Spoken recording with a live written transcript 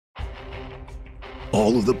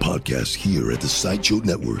All of the podcasts here at the Sideshow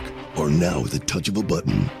Network are now at the touch of a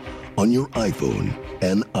button on your iPhone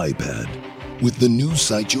and iPad. With the new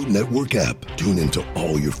Sideshow Network app, tune into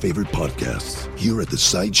all your favorite podcasts here at the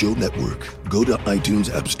Sideshow Network. Go to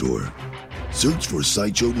iTunes App Store, search for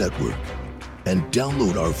Sideshow Network, and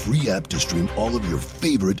download our free app to stream all of your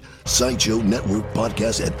favorite Sideshow Network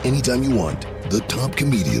podcasts at any time you want. The top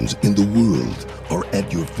comedians in the world are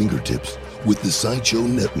at your fingertips with the Sideshow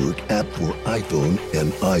Network app for iPhone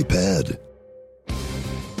and iPad.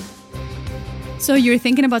 So you're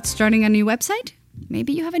thinking about starting a new website?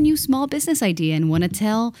 Maybe you have a new small business idea and want to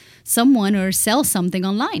tell someone or sell something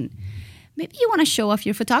online. Maybe you want to show off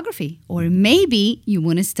your photography. Or maybe you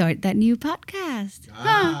want to start that new podcast.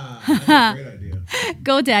 That's a great idea.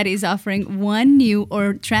 GoDaddy is offering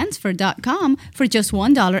OneNewOrTransfer.com for just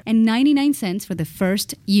 $1.99 for the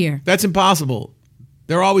first year. That's impossible.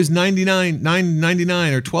 They're always $9.99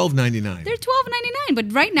 or $12.99. They're $12.99,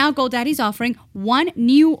 but right now GoDaddy's offering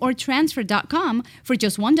OneNewOrTransfer.com for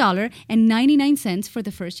just $1.99 for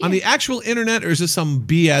the first year. On the actual internet, or is this some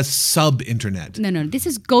BS sub-internet? No, this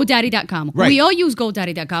is GoDaddy.com. Right. We all use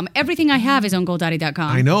GoDaddy.com. Everything I have is on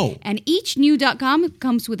GoDaddy.com. I know. And each new .com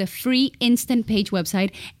comes with a free instant page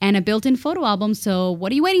website and a built-in photo album, so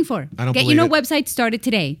what are you waiting for? I don't Get believe your it. website started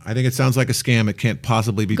today. I think it sounds like a scam. It can't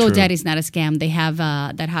possibly be true. GoDaddy's not a scam. They have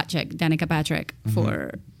that hot chick, Danica Patrick,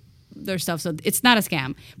 for their stuff, so it's not a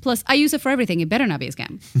scam. Plus, I use it for everything. It better not be a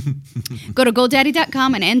scam. Go to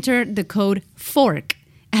GoDaddy.com and enter the code FORK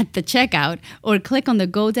at the checkout, or click on the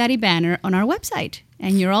GoDaddy banner on our website,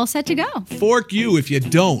 and you're all set to go. Fork you if you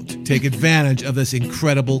don't take advantage of this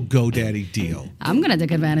incredible GoDaddy deal. I'm going to take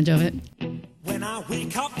advantage of it. When I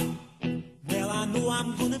wake up, well, I know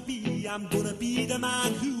I'm gonna be the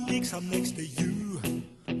man who wakes up next to you.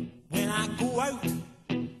 When I go out,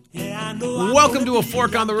 yeah, I know I'm Welcome gonna to A be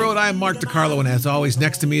Fork on the Road. I am Mark DiCarlo, and as always,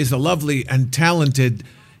 next to me is the lovely and talented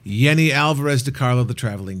Yeni Alvarez DiCarlo, the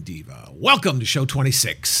traveling diva. Welcome to show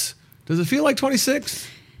 26. Does it feel like 26?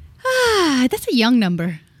 That's a young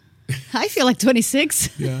number. I feel like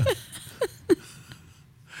 26. Yeah.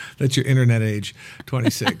 That's your internet age,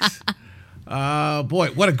 26. Boy,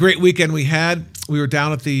 what a great weekend we had. We were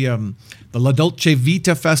down at the La Dolce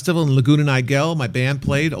Vita Festival in Laguna Niguel. My band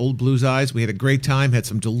played, Old Blues Eyes. We had a great time, had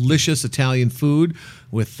some delicious Italian food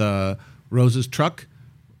with Rosa's Truck.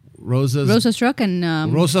 Rosa's Truck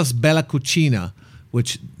and Rosa's Bella Cucina,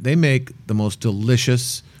 which they make the most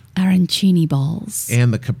delicious arancini balls.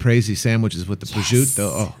 and the caprese sandwiches with the prosciutto.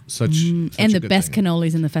 Oh, such and a the good best thing.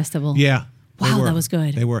 cannolis in the festival. Yeah. they Wow, were. that was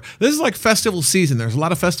good. They were. This is like festival season. There's a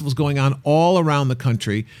lot of festivals going on all around the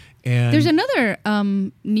country. And There's another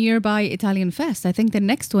nearby Italian fest. I think the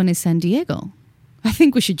next one is San Diego. I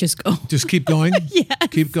think we should just go. just keep going. Yes.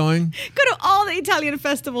 Keep going. Go to all the Italian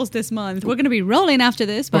festivals this month. We're going to be rolling after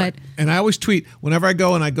this, but And I always tweet whenever I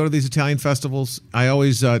go to these Italian festivals. I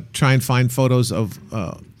always try and find photos of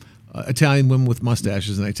Italian women with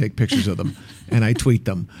mustaches, and I take pictures of them and I tweet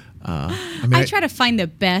them. I try to find the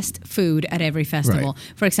best food at every festival.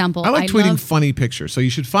 Right. For example, I like tweeting funny pictures, so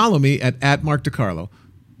you should follow me at Mark DiCarlo,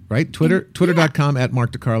 right? Twitter.com at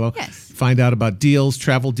Mark DiCarlo. Yes. Find out about deals,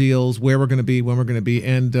 travel deals, where we're going to be, when we're going to be,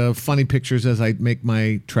 and funny pictures as I make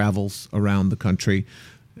my travels around the country.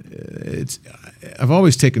 I've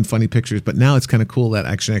always taken funny pictures, but now it's kind of cool that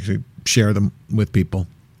I can actually share them with people,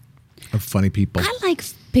 of funny people. I like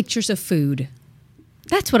pictures of food.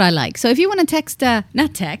 That's what I like. So if you want to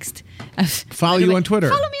Follow you on Twitter.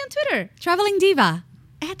 Follow me on Twitter, Traveling Diva,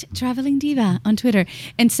 at Traveling Diva on Twitter,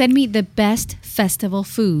 and send me the best festival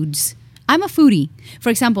foods. I'm a foodie. For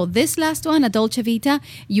example, this last one, at Dolce Vita,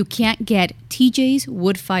 you can't get TJ's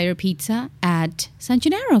Wood Fire Pizza at San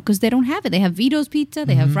Gennaro because they don't have it. They have Vito's Pizza.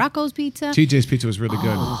 They have Rocco's Pizza. TJ's Pizza was really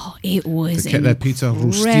good. Oh, it was That pizza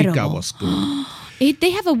rustica was good.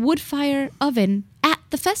 They have a wood fire oven at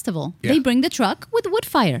the festival. Yeah. They bring the truck with wood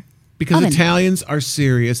fire. Because oven. Italians are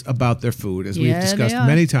serious about their food. As we've Yeah, discussed they are.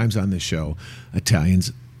 many times on this show,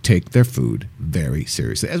 Italians take their food very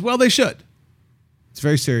seriously. As well they should. It's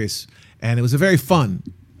very serious. And it was a very fun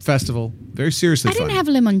festival. Very seriously I fun. didn't have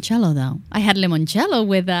limoncello, though. I had limoncello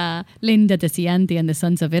with Linda De Cianti and the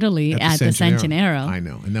Sons of Italy at the San Gennaro. I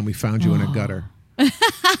know. And then we found you in a gutter.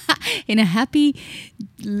 In a happy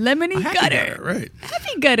lemony A happy gutter. right.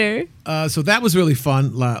 Happy gutter. So that was really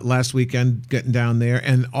fun last weekend, getting down there.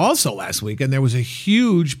 And also last weekend, there was a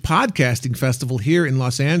huge podcasting festival here in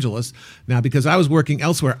Los Angeles. Now, because I was working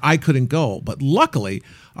elsewhere, I couldn't go. But luckily,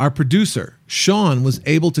 our producer, Shawn, was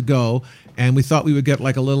able to go. And we thought we would get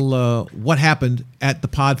like a little what happened at the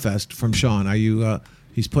Podfest from Shawn. Are you,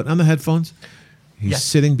 he's putting on the headphones. He's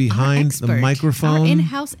sitting behind the microphone. Our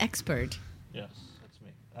in-house expert. Yes.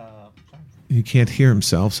 He can't hear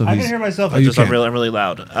himself, so I can hear myself. I'm really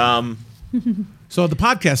loud. So the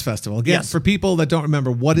podcast festival again, Yes. for people that don't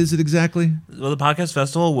remember, what is it exactly? Well, the podcast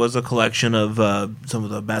festival was a collection of some of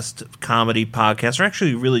the best comedy podcasts, or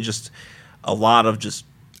actually, really just a lot of just.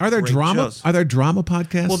 Are there great drama? shows. Are there drama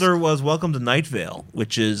podcasts? Well, there was Welcome to Night Vale,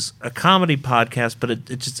 which is a comedy podcast, but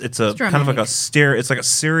it's a kind of like a it's like a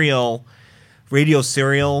serial, radio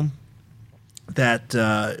serial that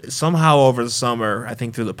somehow over the summer, I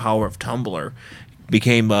think through the power of Tumblr,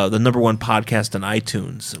 became the #1 podcast on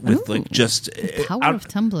iTunes with like just Power of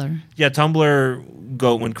Tumblr. Yeah,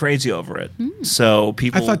 Tumblr went crazy over it. So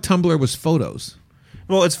people. I thought Tumblr was photos.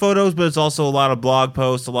 Well, it's photos, but it's also a lot of blog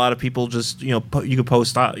posts. A lot of people just you could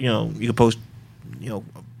post audio,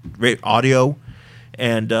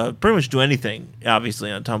 and pretty much do anything.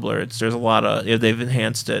 Obviously on Tumblr, there's a lot of they've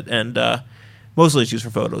enhanced it, and mostly it's used for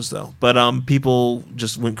photos though. But people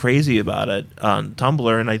just went crazy about it on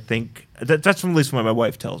Tumblr, and I think that's from at least what my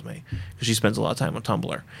wife tells me because she spends a lot of time on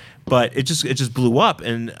Tumblr. But it just blew up,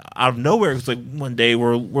 and out of nowhere, it's like one day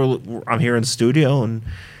I'm here in the studio and.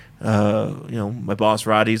 My boss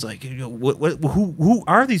Roddy's like, who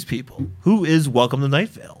are these people? Who is Welcome to Night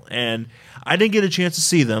Vale? And I didn't get a chance to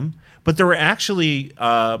see them, but there were actually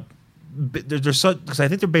because I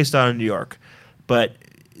think they're based out of New York, but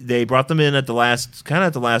they brought them in at the last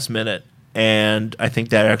minute, and I think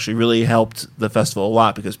that actually really helped the festival a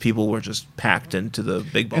lot because people were just packed into the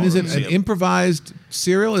big ballroom. And is it an improvised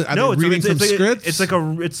serial? Are they reading some scripts?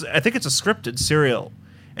 I think it's a scripted serial.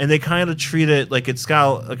 And they kind of treat it like it's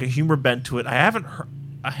got like a humor bent to it. I haven't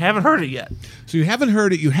heard it yet. So you haven't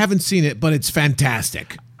heard it, you haven't seen it, but it's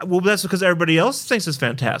fantastic. Well, that's because everybody else thinks it's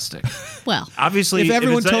fantastic. Well, obviously, if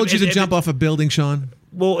everyone told you to jump off a building, Shawn.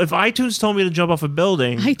 Well, if iTunes told me to jump off a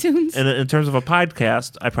building, iTunes, in terms of a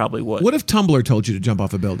podcast, I probably would. What if Tumblr told you to jump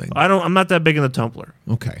off a building? I'm not that big into Tumblr.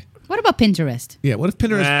 Okay. What about Pinterest? Yeah. What if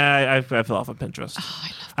Pinterest? I fell off of Pinterest. Oh,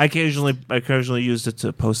 I occasionally used it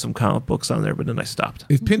to post some comic books on there, but then I stopped.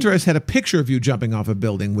 If Pinterest had a picture of you jumping off a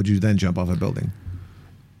building, would you then jump off a building?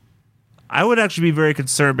 I would actually be very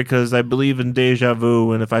concerned because I believe in deja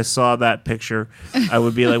vu, and if I saw that picture, I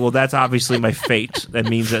would be like, well, that's obviously my fate. That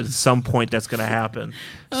means that at some point that's going to happen.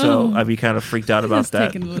 So I'd be kind of freaked out about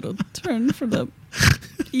that. Taking a little turn for the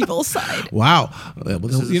evil side. Wow.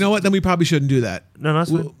 You know what? Then we probably shouldn't do that. No, that's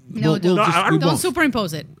fine. Don't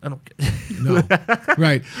superimpose it. I don't. No.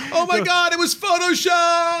 Right. Oh my God! It was Photoshop.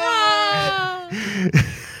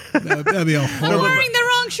 That'd be a horrible. I'm wearing the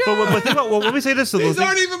wrong shirt. But think about, let me say this. These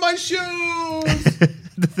aren't even my shoes.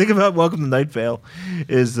 The thing about Welcome to Night Vale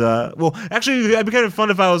is, actually, it'd be kind of fun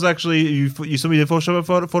if I was actually you somebody did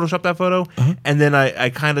Photoshop that photo, and then I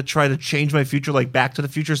kind of try to change my future like Back to the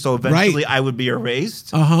Future, so eventually I would be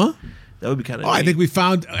erased. That would be kind of. Oh, I think we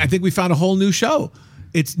found a whole new show.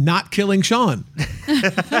 It's Not Killing Shawn.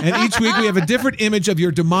 And each week we have a different image of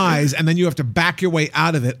your demise, and then you have to back your way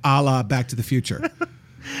out of it, a la Back to the Future.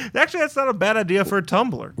 Actually, that's not a bad idea for a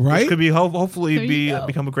Tumblr. Right? This could be hopefully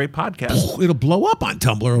become a great podcast. It'll blow up on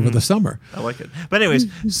Tumblr over the summer. I like it. But anyways,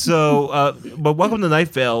 but Welcome to Night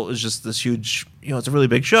Vale is just this huge, it's a really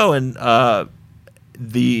big show, and there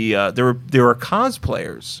were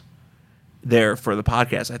cosplayers there for the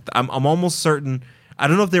podcast. I'm almost certain. I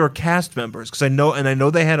don't know if they were cast members because I know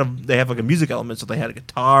they have like a music element, so they had a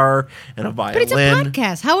guitar and a violin. But it's a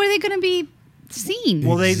podcast. How are they going to be seen?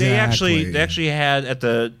 Well, they actually had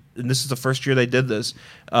and this is the first year they did this.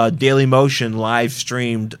 Daily Motion live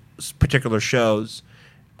streamed particular shows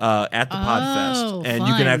at the Podfest, and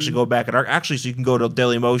you can actually go back so you can go to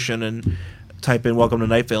Daily Motion and type in "Welcome to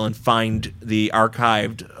Night Vale" and find the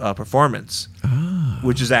archived performance,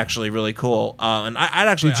 which is actually really cool. And I'd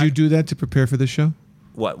actually did you do that to prepare for this show?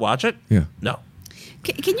 What, watch it? Yeah. No.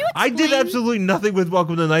 Can you explain? I did absolutely nothing with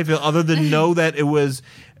Welcome to Night Vale other than know that it was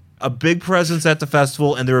a big presence at the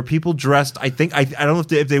festival, and there were people dressed. I think I don't know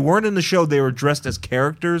if they weren't in the show, they were dressed as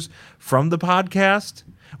characters from the podcast,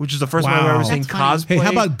 which is the first time I've ever seen cosplay. Hey,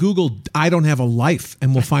 how about Google "I don't have a life"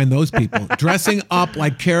 and we'll find those people dressing up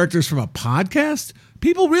like characters from a podcast?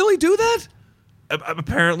 People really do that?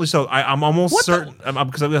 Apparently so. I'm almost certain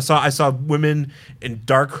because I saw women in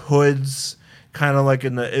dark hoods. Kind of like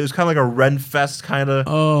it was kind of like a Ren Fest kind of.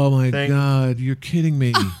 Oh my God, you're kidding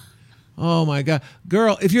me! Oh my God,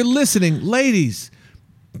 girl, if you're listening, ladies.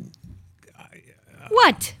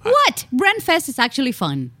 What? Renfest is actually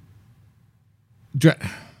fun.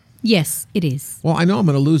 Yes, it is. Well, I know I'm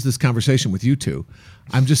going to lose this conversation with you two.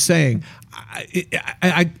 I'm just saying,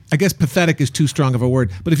 I guess pathetic is too strong of a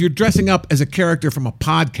word. But if you're dressing up as a character from a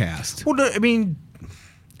podcast, well, I mean.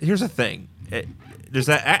 here's the thing. There's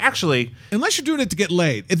that actually. Unless you're doing it to get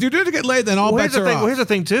laid. If you're doing it to get laid, then all bets are off. Well, here's the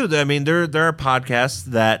thing too. I mean, there are podcasts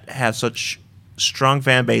that have such strong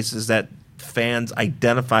fan bases that fans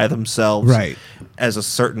identify themselves as a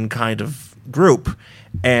certain kind of group,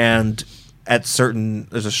 and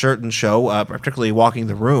there's a certain show, particularly Walking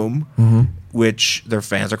the Room, which their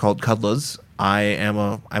fans are called Cuddlers. I'm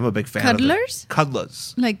a big fan Cuddlers? of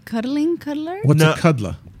Cuddlers. Like cuddling cuddler? What's a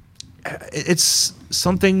cuddler? It's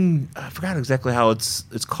something, I forgot exactly how it's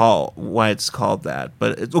called, why it's called that,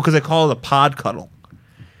 but because they call it a pod cuddle,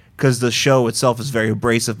 because the show itself is very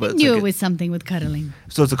abrasive. But Knew it was something with cuddling.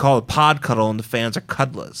 So it's called a pod cuddle, and the fans are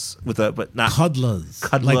cuddlers but not Cuddlers,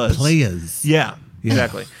 cuddlers, like players. Yeah.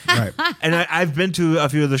 Exactly. Right. And I've been to a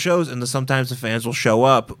few of the shows, and sometimes the fans will show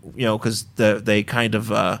up, because they kind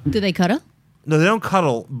of. Do they cuddle? No, they don't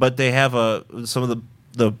cuddle, but they have some of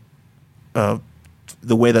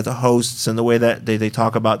the way that the hosts and the way that they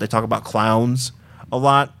talk about clowns a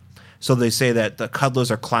lot. So they say that the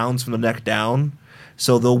cuddlers are clowns from the neck down.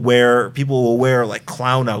 So people will wear like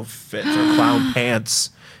clown outfits or clown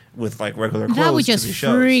pants with like regular clothes. That would just to the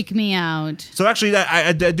shows. freak me out. So actually,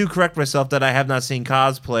 I do correct myself that I have not seen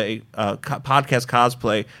podcast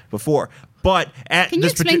cosplay before. But can you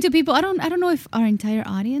explain to people? I don't know if our entire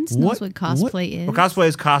audience knows what cosplay is. Well, cosplay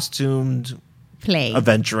is costumed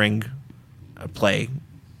adventuring play.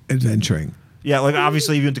 Adventuring. Yeah, like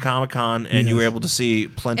obviously you went to Comic-Con and you were able to see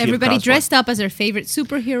plenty Everybody of cosplay. dressed up as their favorite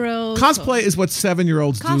superheroes. Cosplay is what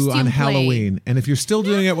 7-year-olds do Costume on play. Halloween. And if you're still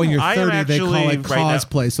doing it when you're I am 30, they call it actually, right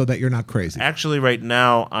cosplay so that you're not crazy. Actually, right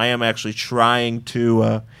now, I am actually trying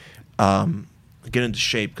to get into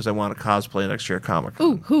shape because I want to cosplay next year at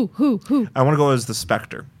Comic-Con. Who? I want to go as the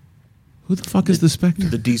Spectre. Who the fuck is the Spectre?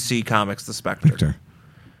 The DC Comics, the Spectre.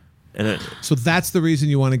 And so that's the reason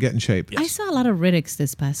you want to get in shape. I saw a lot of Riddicks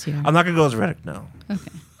this past year. I'm not gonna go as Riddick. No. Okay.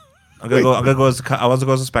 I'm gonna go as I want to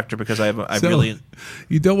go as a Spectre because I really.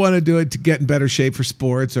 You don't want to do it to get in better shape for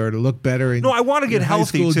sports or to look better. No, I want to get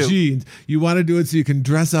healthy high school too. Jeans. You want to do it so you can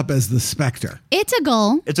dress up as the Spectre. It's a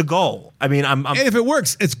goal. It's a goal. I mean, I'm and if it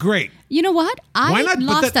works, it's great. You know what? Why I not?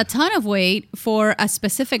 lost a ton of weight for a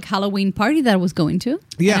specific Halloween party that I was going to.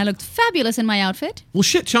 Yeah. And I looked fabulous in my outfit. Well,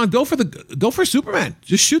 shit, Shawn, go for Superman.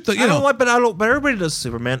 Just shoot the. But everybody does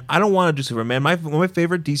Superman. I don't want to do Superman. One of my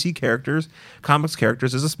favorite DC comics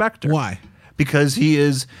characters, is a Spectre. Why? Because he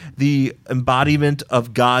is the embodiment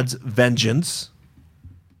of God's vengeance.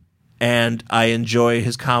 And I enjoy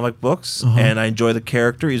his comic books, and I enjoy the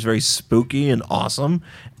character. He's very spooky and awesome.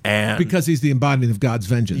 And because he's the embodiment of God's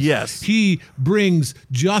vengeance. Yes. He brings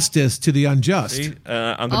justice to the unjust. See,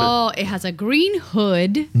 It has a green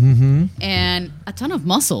hood and a ton of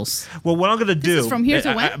muscles. Well, what I'm going to do... is from here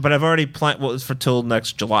to when? But I've already planned... Well, it's for till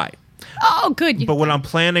next July. Oh, good. But what I'm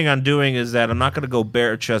planning on doing is that I'm not going to go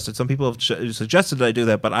bare-chested. Some people have suggested that I do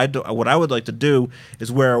that, but what I would like to do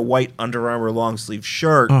is wear a white Under Armour long-sleeve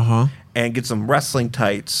shirt and get some wrestling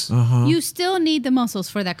tights. You still need the muscles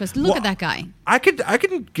for that because look at that guy. I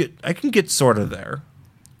can get sort of there.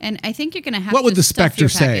 And I think you're going to have What would to the stuff Spectre your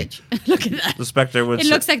say? package. Look at that. The Spectre would It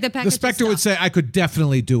looks like the package. The Spectre would say, I could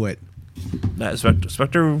definitely do it.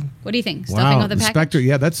 Spectre. What do you think? Stuffing of the package? Spectre,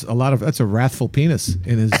 yeah, that's a wrathful penis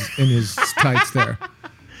in his tights there.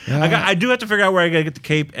 Yeah. I do have to figure out where I got to get the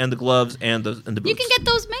cape and the gloves and the boots. You can get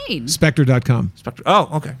those made. Spectre.com. Spectre. Oh,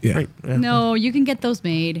 okay. Yeah. Great. Yeah. No, you can get those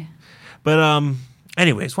made. But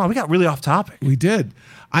anyways, wow, we got really off topic. We did.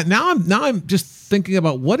 Now I'm just thinking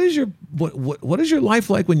about what is your life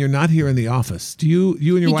like when you're not here in the office? Do you and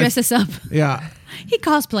your He wife dresses up. Yeah. He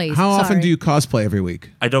cosplays. How often Sorry. do you cosplay every week?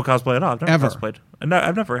 I don't cosplay at all. I've never Ever. cosplayed.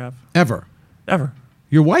 I've never have. Ever.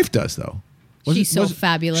 Your wife does though. She's so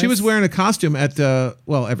fabulous. She was wearing a costume at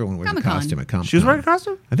everyone wears Comic-Con. a costume at Comic-Con. She was wearing a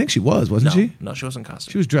costume? I think she wasn't she? No, she wasn't in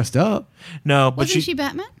costume. She was dressed up. No, but Wasn't she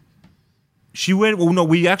Batman? She went. Well, no,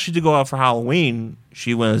 we actually did go out for Halloween.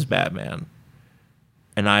 She went as Batman,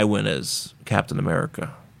 and I went as Captain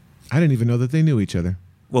America. I didn't even know that they knew each other.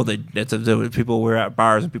 Well, people were at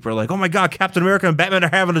bars and people are like, "Oh my God, Captain America and Batman are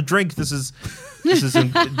having a drink." It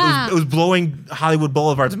was blowing Hollywood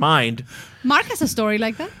Boulevard's mind. Mark has a story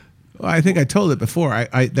like that. Well, I think I told it before.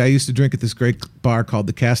 I used to drink at this great bar called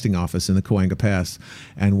the Casting Office in the Coanga Pass,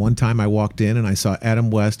 and one time I walked in and I saw Adam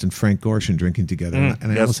West and Frank Gorshin drinking together,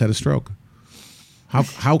 and I almost had a stroke.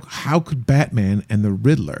 How could Batman and the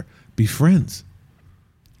Riddler be friends?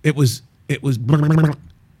 It was. Well,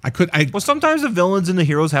 sometimes the villains and the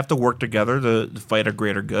heroes have to work together to fight a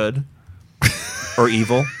greater good or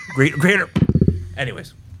evil. Greater.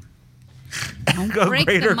 Anyways. Don't break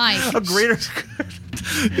the mic. A greater.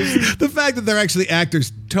 The fact that they're actually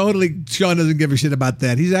actors, totally, Shawn doesn't give a shit about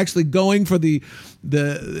that. He's actually going for the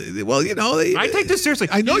well, you know. I take this seriously.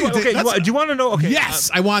 I know you do. Okay, do you want to know? Okay,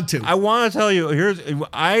 yes, I want to. I want to tell you.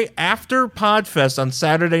 After Podfest on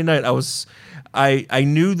Saturday night, I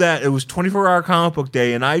knew that it was 24-hour comic book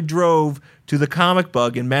day, and I drove to the Comic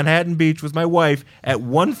Bug in Manhattan Beach with my wife at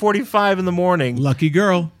 1:45 in the morning. Lucky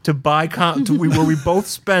girl. To buy where we both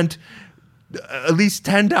spent at least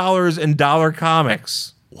 $10 in dollar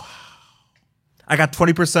comics. Wow. I got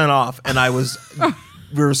 20% off, and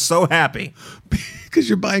we were so happy. Because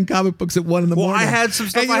you're buying comic books at 1 in the morning. Well, I had some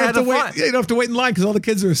stuff I had to wait. You don't have to wait in line because all the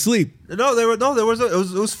kids are asleep. No, it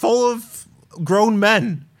was full of grown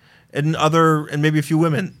men and maybe a few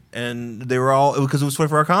women, and they were all, because it was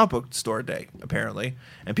 24-hour comic book store day apparently,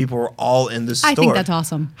 and people were all in this store. I think that's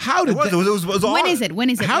awesome. How did it was When is it?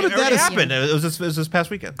 How did that happen? It was this past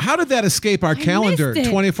weekend. How did that escape our calendar? missed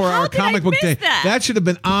it. 24-hour How did I cook day. miss that? That should have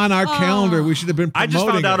been on our calendar. We should have been I promoting just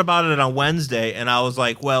found out it. about it on Wednesday, and I was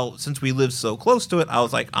like, well, since we live so close to it, I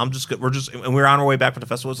was like, and we were on our way back from the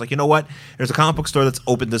festival. It's like, you know what? There's a comic book store that's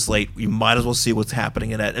open this late. You might as well see what's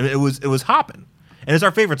happening in it. And it was hopping. And it's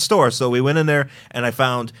our favorite store, so we went in there, and I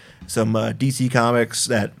found some DC comics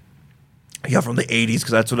that from the 80s,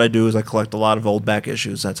 because that's what I do, is I collect a lot of old back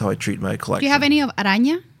issues. That's how I treat my collection. Do you have any of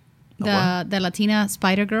Araña, what? the Latina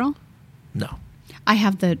Spider Girl? No. I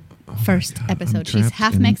have the first episode. She's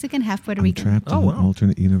half Mexican, half Puerto Rican. Trapped in an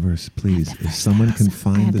alternate universe. Please, if someone can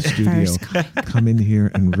find the studio, come in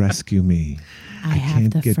here and rescue me. I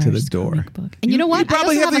can't get to the door. Book. And you know what? You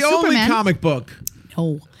probably I also have the only Superman. comic book.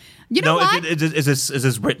 No. You know what? Is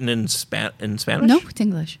this written in Spanish? No, it's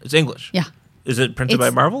English. It's English. Yeah. Is it printed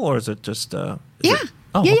by Marvel, or is it just? Yeah. Yeah.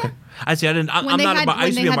 Okay. I see. I didn't. I'm When they not had, about. I when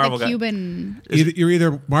used to they be a had Marvel the guy. Cuban. You're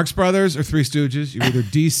either Marx Brothers or Three Stooges. You're either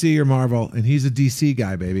DC or Marvel, and he's a DC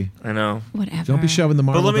guy, baby. I know. Whatever. Don't be shoving the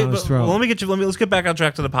Marvel down his throat. Let me. Let's get back on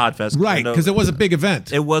track to the Podfest. Right, because it was a big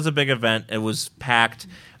event. It was a big event. It was packed.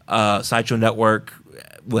 Sideshow Network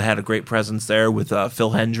had a great presence there with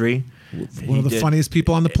Phil Hendry. One of the funniest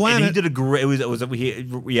people on the planet. And he did a great. We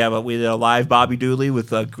did a live Bobby Dooley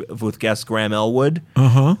with guest Graham Elwood.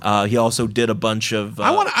 He also did a bunch of.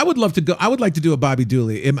 I would love to go. I would like to do a Bobby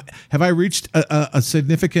Dooley. Have I reached a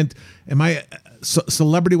significant? Am I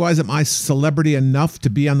celebrity wise? Am I celebrity enough to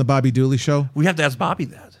be on the Bobby Dooley show? We have to ask Bobby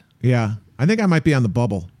that. Yeah, I think I might be on the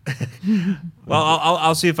bubble. Well,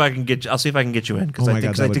 I'll see if I can get. I'll see if I can get you in because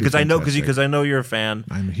I know you're a fan.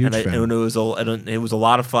 I'm a huge fan. And it was a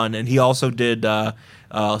lot of fun. And he also did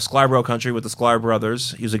Scarborough Country with the Sklar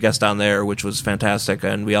Brothers. He was a guest down there, which was fantastic.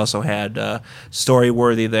 And we also had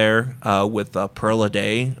Storyworthy there with Perla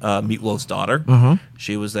Day, Meatloaf's daughter.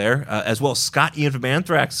 She was there, as well as Scott Ian from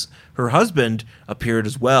Anthrax. Her husband appeared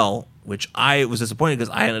as well, which I was disappointed because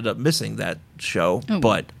I ended up missing that show,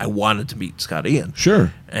 but I wanted to meet Scott Ian.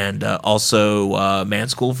 Sure. And also Man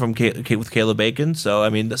School from with Caleb Bacon. So, I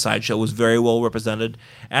mean, the sideshow was very well represented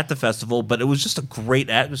at the festival, but it was just a great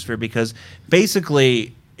atmosphere because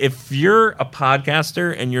basically, if you're a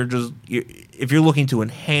podcaster and if you're looking to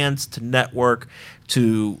enhance, to network,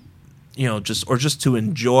 to just to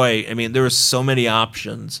enjoy, I mean, there were so many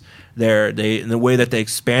options there. In the way that they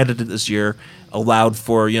expanded it this year allowed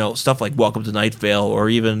for stuff like Welcome to Night Vale, or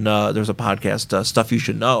even there's a podcast Stuff You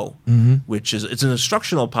Should Know, which it's an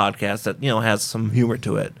instructional podcast that has some humor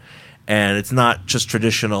to it, and it's not just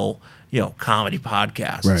traditional comedy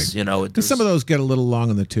podcasts. Right. Because some of those get a little long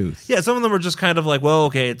in the tooth. Yeah, some of them are just kind of like, well,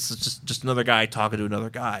 okay, it's just another guy talking to another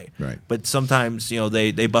guy. Right. But sometimes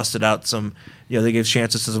they busted out some they gave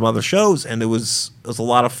chances to some other shows, and it was a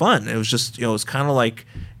lot of fun. It was just it was kind of like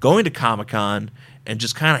going to Comic-Con and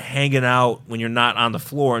just kind of hanging out when you're not on the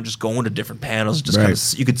floor and just going to different panels. Just kind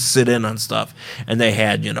of, you could sit in on stuff, and they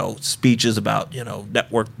had speeches about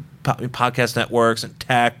network podcast networks and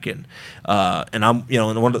tech, and I'm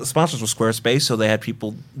and one of the sponsors was Squarespace, so they had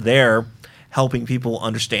people there helping people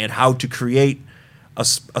understand how to create a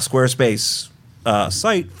Squarespace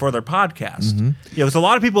site for their podcast. There's a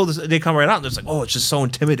lot of people, they come right out and it's like, oh, it's just so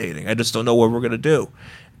intimidating. I just don't know what we're going to do.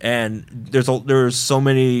 And there's so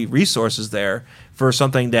many resources there for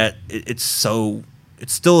something that it's still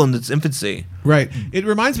in its infancy. Right. It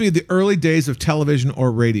reminds me of the early days of television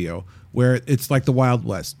or radio, where it's like the Wild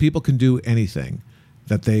West. People can do anything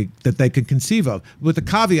that they can conceive of, with the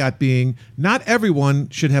caveat being not everyone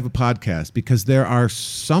should have a podcast, because there are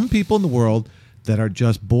some people in the world that are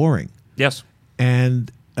just boring. Yes.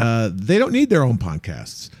 And they don't need their own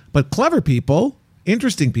podcasts. But clever people,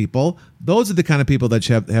 interesting people, those are the kind of people that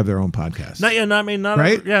should have their own podcasts. Not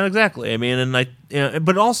right? Yeah, exactly. I mean, and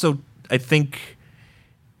but also I think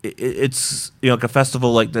it's like a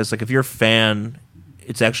festival like this. Like if you're a fan,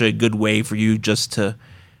 it's actually a good way for you just to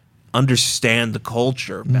understand the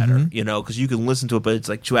culture better, you know, because you can listen to it, but it's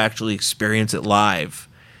like to actually experience it live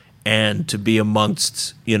and to be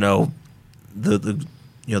amongst, you know,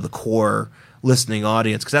 the core listening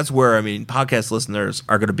audience, because that's where, I mean, podcast listeners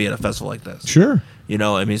are going to be at a festival like this. Sure. You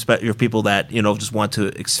know, I mean, you're people that, you know, just want to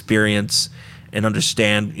experience and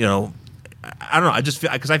understand, you know, I don't know. I just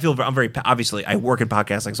feel, because I feel I'm very, obviously I work in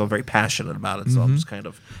podcasting, so I'm very passionate about it. So I'm just kind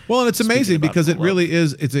of, well, and it's amazing because it really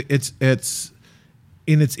is, it's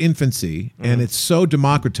in its infancy and it's so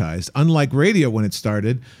democratized. Unlike radio when it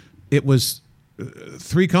started, it was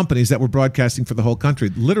 3 companies that were broadcasting for the whole country.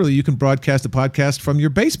 Literally, you can broadcast a podcast from your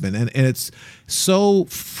basement, and it's so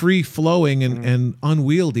free flowing and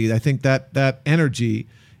unwieldy. I think that energy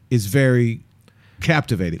is very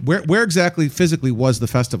captivating. Where exactly physically was the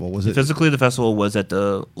festival? Was it physically? The festival was at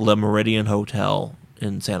the Le Meridien Hotel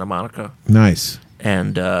in Santa Monica. Nice.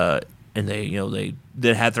 And they, you know,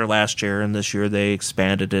 they had their last year, and this year they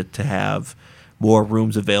expanded it to have more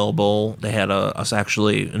rooms available. They had us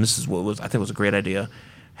actually, and this is what was, I think was a great idea,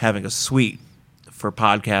 having a suite for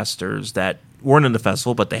podcasters that weren't in the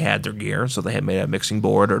festival, but they had their gear, so they had made a mixing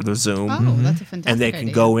board or their Zoom. Oh, that's a fantastic and they can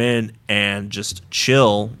idea. go in and just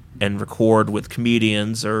chill and record with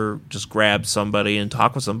comedians or just grab somebody and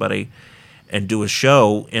talk with somebody and do a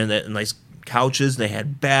show. And nice couches. They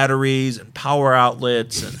had batteries and power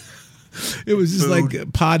outlets and it was just food.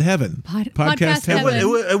 like pod heaven, podcast heaven.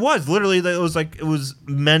 It was literally, it was like, it was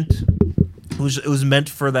meant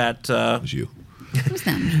for that. It was you. Who's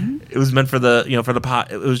that man? It was meant for the, you know, for the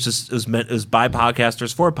pod. It was by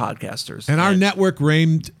podcasters for podcasters. And our network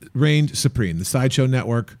reigned supreme. The Sideshow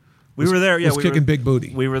Network. We were there. Yeah, was kicking big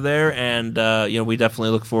booty. We were there, and you know, we definitely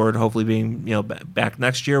look forward to hopefully being, you know, back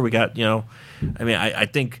next year. We got, you know, I mean, I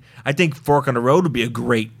think Fork on the Road would be a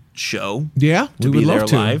great show. Yeah, to we be would there love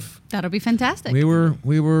to. live. That'll be fantastic. We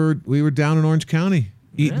were down in Orange County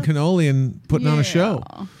eating cannoli and putting on a show.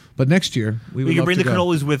 But next year we can love bring to the go.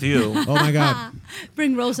 cannolis with you. Oh my God!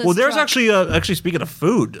 Bring Rosa's Well, there's truck. actually speaking of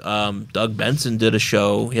food, Doug Benson did a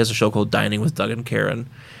show. He has a show called Dining with Doug and Karen,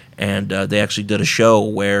 and they actually did a show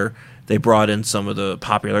where they brought in some of the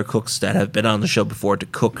popular cooks that have been on the show before to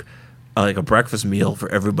cook like a breakfast meal for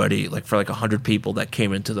everybody, like for like 100 people that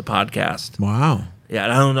came into the podcast. Wow. Yeah,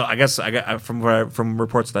 and I don't know. I guess from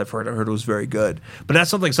reports that I've heard it was very good. But that's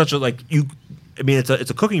something such a like you. I mean, it's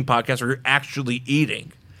a cooking podcast where you're actually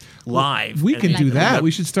eating live. We can Like do that. that.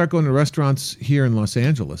 We should start going to restaurants here in Los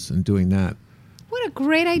Angeles and doing that. What a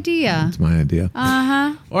great idea. That's my idea.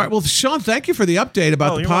 Uh-huh. All right. Well, Shawn, thank you for the update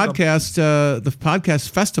about the you're welcome. podcast, the podcast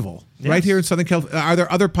festival right Yes. here in Southern California. Are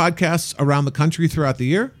there other podcasts around the country throughout the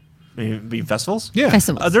year? Be festivals. Yeah.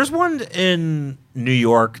 Festivals. There's one in New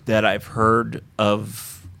York that I've heard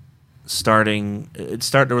of starting.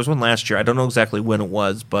 There was one last year. I don't know exactly when it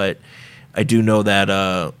was, but I do know that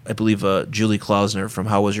I believe Julie Klausner from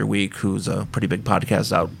How Was Your Week, who's a pretty big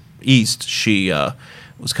podcast out east, she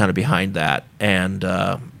was kind of behind that. And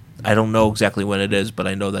I don't know exactly when it is, but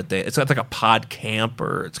I know that it's like a pod camp,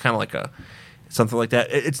 or it's kind of like something like that.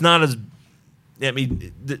 It's not as, I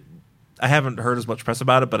mean, I haven't heard as much press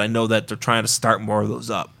about it, but I know that they're trying to start more of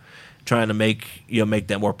those up, trying to make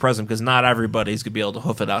that more present, because not everybody's gonna be able to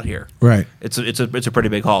hoof it out here. Right. It's a pretty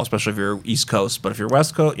big haul, especially if you're East Coast. But if you're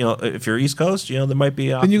West Coast, if you're East Coast, there might be.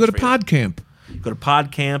 Then you go to Pod Camp. Go to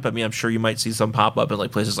Pod Camp. I mean, I'm sure you might see some pop up in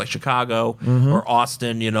like places like Chicago or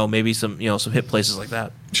Austin. Maybe some hit places like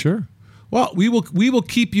that. Sure. Well, we will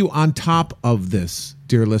keep you on top of this,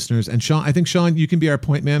 dear listeners. And Shawn, I think, Shawn, you can be our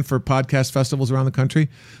point man for podcast festivals around the country.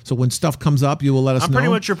 So when stuff comes up, you will let us know. I'm pretty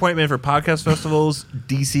much your point man for podcast festivals,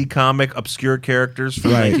 DC comic, obscure characters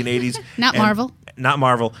from the 1980s. Not Marvel. Not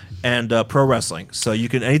Marvel. And pro wrestling. So you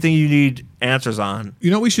can, anything you need answers on.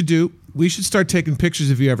 You know what we should do? We should start taking pictures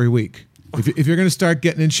of you every week. If you're going to start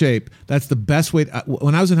getting in shape, that's the best way.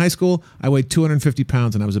 When I was in high school, I weighed 250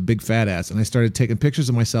 pounds and I was a big fat ass. And I started taking pictures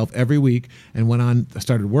of myself every week and went on. I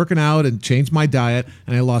started working out and changed my diet,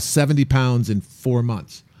 and I lost 70 pounds in 4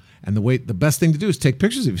 months. And the best thing to do is take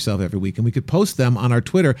pictures of yourself every week, and we could post them on our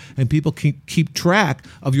Twitter, and people can keep track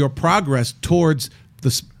of your progress towards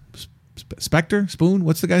the Spectre? Spoon?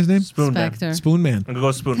 What's the guy's name? Spoon Man. Spectre. Spoon Man. I'm going to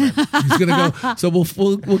go Spoon Man. He's gonna go. So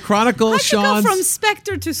we'll chronicle How'd you go Shawn's. from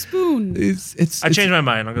Spectre to Spoon? I changed my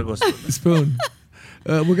mind. I'm going to go Spoon Man.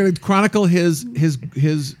 Spoon. We're going to chronicle his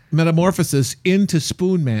metamorphosis into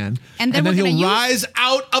Spoon Man, And then we're he'll gonna use- rise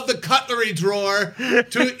out of the cutlery drawer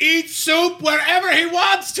to eat soup wherever he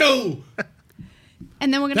wants to.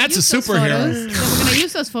 And then we're going to That's use a those superhero. photos. Then we're going to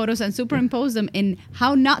use those photos and superimpose them in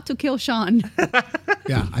How Not to Kill Shawn.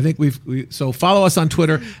 Yeah, I think so follow us on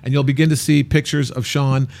Twitter, and you'll begin to see pictures of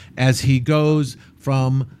Shawn as he goes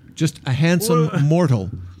from just a handsome mortal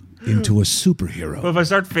into a superhero. But if I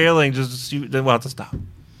start failing, then we'll have to stop.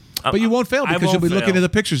 But you won't fail because you'll be looking at the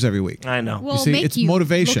pictures every week. I know. We'll see, make it's you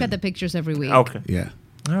motivation. look at the pictures every week. Okay. Yeah.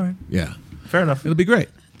 All right. Yeah. Fair enough. It'll be great.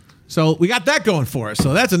 So we got that going for us.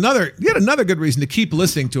 So that's yet another good reason to keep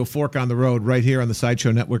listening to A Fork on the Road right here on the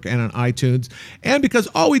Sideshow Network and on iTunes. And because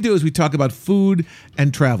all we do is we talk about food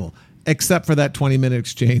and travel, except for that 20-minute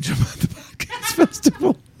exchange about the podcast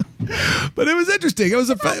festival. But it was interesting. It was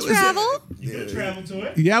travel? You could travel to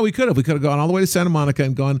it. Yeah, we could have. We could have gone all the way to Santa Monica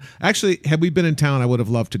and gone. Actually, had we been in town, I would have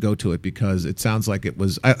loved to go to it because it sounds like it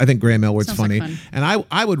was. I think Graham Elwood's Sounds funny, like fun. and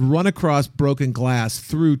I would run across broken glass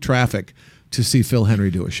through traffic to see Phil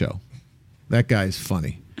Henry do a show. That guy's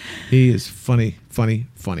funny. He is funny.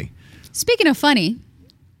 Speaking of funny,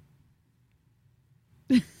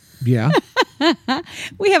 Yeah,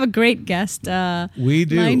 we have a great guest we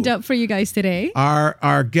do. lined up for you guys today.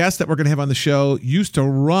 Our guest that we're going to have on the show used to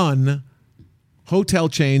run hotel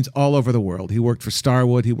chains all over the world. He worked for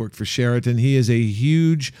Starwood. He worked for Sheraton. He is a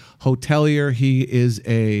huge hotelier. He is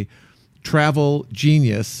a travel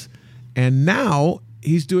genius. And now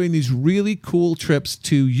he's doing these really cool trips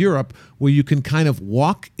to Europe where you can kind of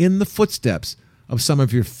walk in the footsteps of some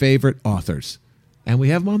of your favorite authors. And we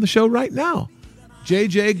have him on the show right now.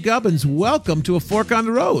 J.J. Gubbins, welcome to A Fork on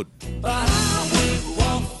the Road. But I would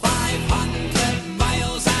walk 500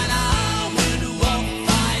 miles and I would walk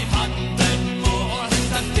 500 more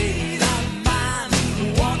to be the man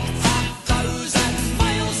who walked 1,000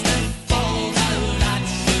 miles to fall down at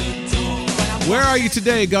your door. Where are you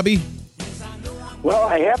today, Gubby? Well,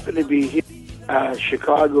 I happen to be here in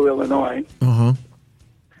Chicago, Illinois, Uh-huh.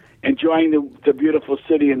 enjoying the beautiful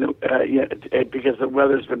city and because the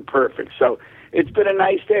weather's been perfect. So it's been a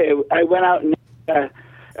nice day. I went out and had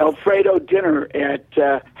Alfredo dinner at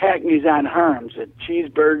Hackney's on Harms, a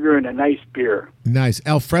cheeseburger and a nice beer. Nice.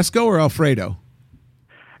 Al fresco or Alfredo?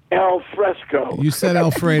 Al fresco. You said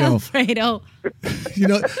Alfredo. Alfredo. you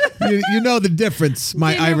know the difference,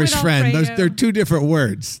 my Dinner Irish with friend. Alfredo. They're two different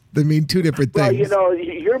words. They mean two different Well, things.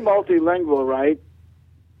 you're multilingual, right?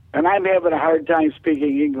 And I'm having a hard time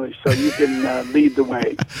speaking English, so you can lead the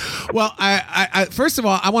way. Well, I first of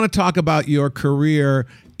all, I want to talk about your career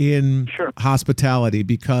in Sure. hospitality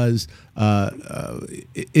because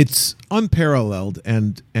it's unparalleled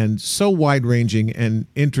and so wide-ranging and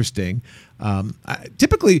interesting.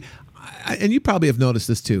 Typically, and you probably have noticed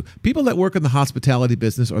this too, people that work in the hospitality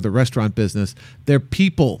business or the restaurant business, they're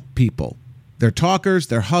people. They're talkers,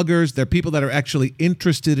 they're huggers, they're people that are actually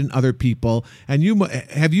interested in other people. And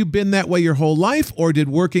have you been that way your whole life, or did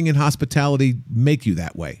working in hospitality make you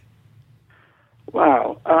that way?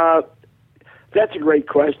 Wow, that's a great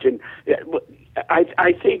question.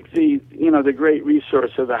 I think the great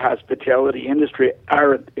resource of the hospitality industry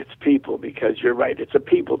are its people, because you're right, it's a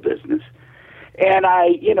people business. And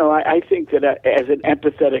I think that as an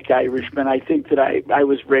empathetic Irishman, I think that I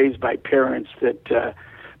was raised by parents that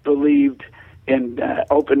believed in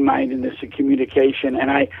open-mindedness and communication,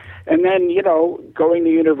 and then going to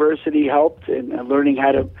university helped, and learning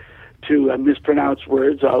how to mispronounce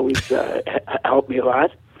words always helped me a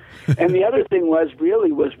lot. And the other thing was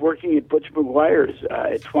working at Butch McGuire's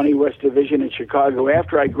at 20 West Division in Chicago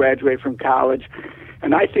after I graduated from college,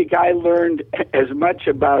 and I think I learned as much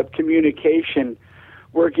about communication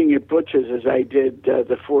working at Butch's as I did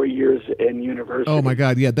the 4 years in university. Oh my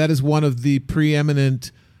God, yeah, that is one of the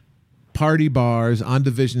preeminent party bars on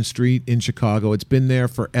Division Street in Chicago. It's been there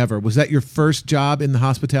forever. Was that your first job in the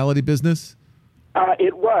hospitality business?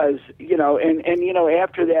 It was, and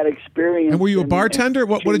after that experience. And were you a bartender?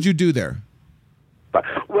 What did you do there?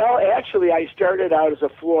 Well, actually, I started out as a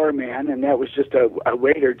floor man, and that was just a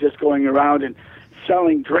waiter, just going around and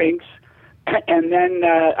selling drinks. And then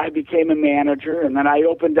I became a manager, and then I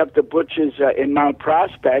opened up the Butch's in Mount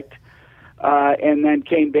Prospect, and then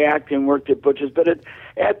came back and worked at Butch's. But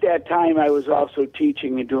at that time, I was also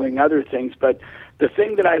teaching and doing other things. But the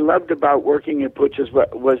thing that I loved about working at Butch's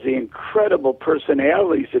was the incredible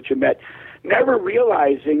personalities that you met, never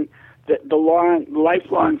realizing that the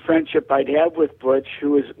lifelong friendship I'd have with Butch,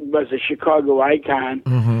 who was a Chicago icon.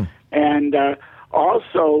 Mm-hmm. And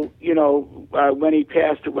also, when he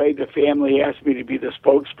passed away, the family asked me to be the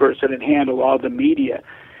spokesperson and handle all the media.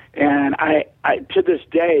 And I to this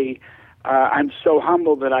day, I'm so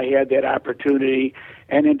humbled that I had that opportunity.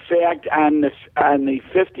 And in fact, on the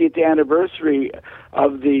 50th anniversary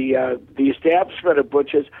of the establishment of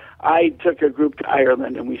Butch's, I took a group to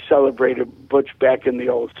Ireland, and we celebrated Butch back in the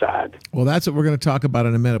old sod. Well, that's what we're going to talk about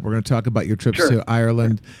in a minute. We're going to talk about your trips to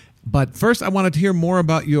Ireland. But first, I wanted to hear more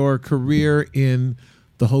about your career in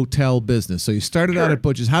the hotel business. So you started out at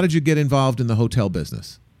Butch's. How did you get involved in the hotel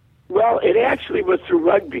business? Well, it actually was through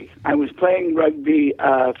rugby. I was playing rugby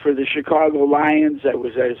for the Chicago Lions. I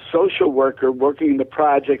was a social worker working the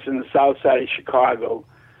projects in the south side of Chicago.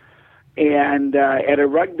 And at a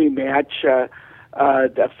rugby match,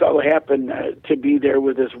 a fellow happened to be there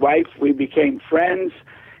with his wife. We became friends,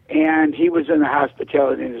 and he was in the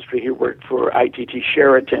hospitality industry. He worked for ITT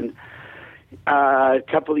Sheraton. A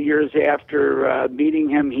couple of years after meeting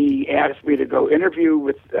him, he asked me to go interview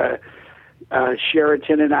with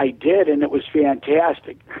Sheraton, and I did, and it was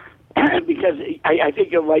fantastic because I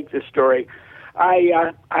think you'll like this story.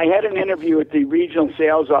 I had an interview at the regional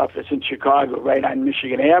sales office in Chicago, right on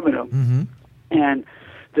Michigan Avenue, and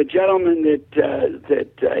the gentleman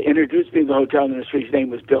that introduced me to the hotel industry, his name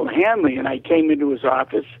was Bill Hanley, and I came into his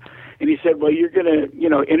office, and he said, "Well, you're going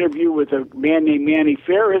to, interview with a man named Manny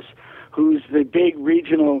Ferris, who's the big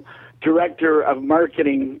regional director of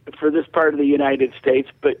marketing for this part of the United States."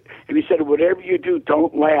 And he said, "Whatever you do,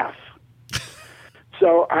 don't laugh."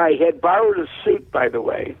 So I had borrowed a suit, by the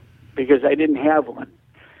way, because I didn't have one,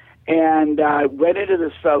 and I went into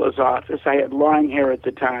this fellow's office. I had long hair at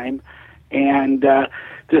the time, and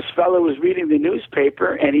this fellow was reading the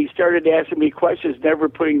newspaper, and he started asking me questions, never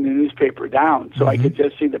putting the newspaper down, so I could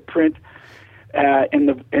just see the print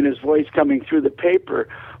and his voice coming through the paper.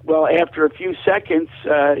 Well, after a few seconds,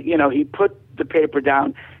 he put the paper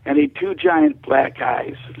down, and he had two giant black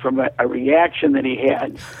eyes from a reaction that he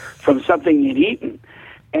had from something he'd eaten.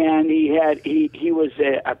 And he was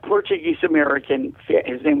a Portuguese American.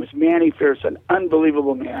 His name was Manny Ferris, an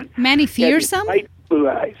unbelievable man. Manny Fearsome? Light blue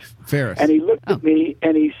eyes. Ferris. And he looked at me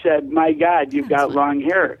and he said, "My God, you've got long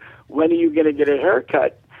hair. When are you going to get a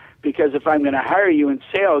haircut? Because if I'm going to hire you in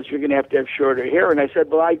sales, you're going to have shorter hair." And I said,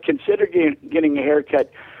 "Well, I'd consider getting a haircut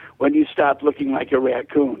when you stop looking like a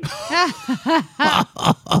raccoon."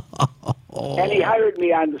 And he hired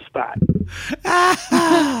me on the spot.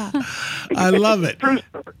 I love it.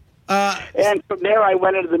 And from there, I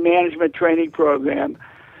went into the management training program.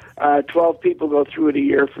 12 people go through it a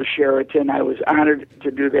year for Sheraton. I was honored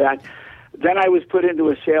to do that. Then I was put into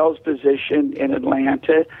a sales position in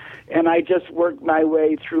Atlanta, and I just worked my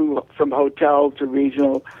way through from hotel to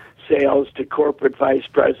regional sales to corporate vice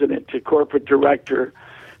president to corporate director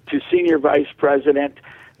to senior vice president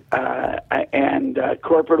and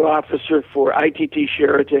corporate officer for ITT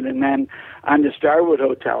Sheraton, and then on the Starwood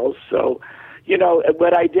hotels. So,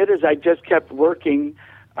 what I did is I just kept working,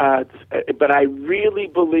 but I really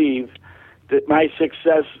believe that my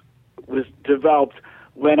success was developed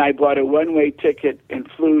when I bought a one-way ticket and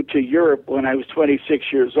flew to Europe when I was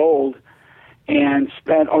 26 years old and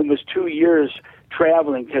spent almost 2 years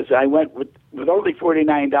traveling, because I went with only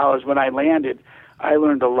 $49 when I landed. I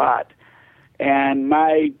learned a lot. And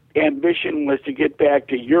my ambition was to get back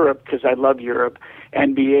to Europe, because I love Europe,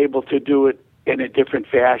 and be able to do it in a different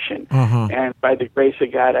fashion. And by the grace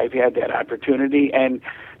of God, I've had that opportunity and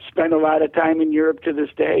spend a lot of time in Europe to this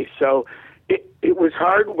day. So it was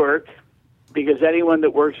hard work, because anyone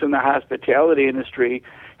that works in the hospitality industry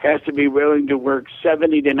has to be willing to work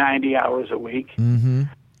 70 to 90 hours a week.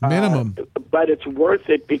 Minimum. But it's worth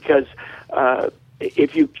it, because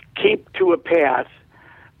if you keep to a path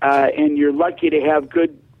and you're lucky to have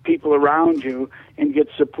good people around you and get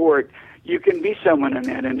support, you can be someone in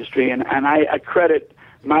that industry. And I credit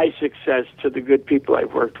my success to the good people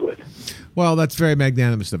I've worked with. Well, that's very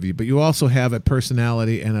magnanimous of you, but you also have a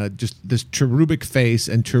personality and just this cherubic face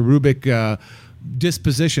and cherubic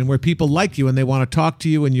disposition where people like you and they want to talk to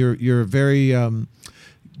you, and you're a very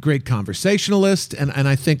great conversationalist. And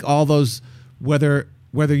I think all those, whether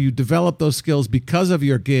you develop those skills because of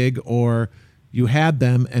your gig or you had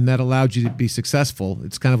them and that allowed you to be successful,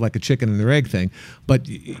 it's kind of like a chicken and their egg thing. But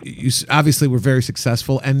you obviously were very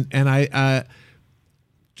successful, and I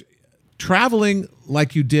traveling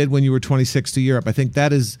like you did when you were 26 to Europe, I think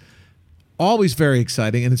that is always very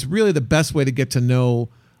exciting, and it's really the best way to get to know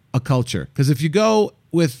a culture. Because if you go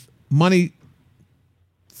with money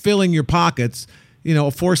filling your pockets,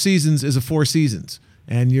 a Four Seasons is a Four Seasons,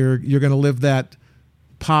 and you're going to live that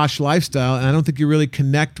posh lifestyle, and I don't think you really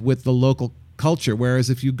connect with the local culture.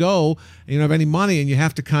 Whereas if you go and you don't have any money and you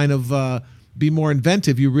have to kind of be more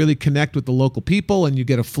inventive, you really connect with the local people and you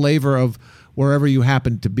get a flavor of wherever you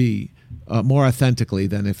happen to be more authentically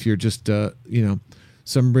than if you're just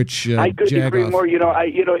some rich I couldn't agree jag-off. more.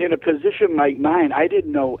 In a position like mine, I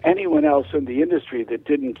didn't know anyone else in the industry that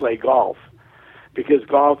didn't play golf, because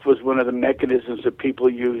golf was one of the mechanisms that people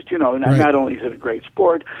used. And Right. not only is it a great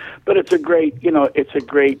sport, but it's a great,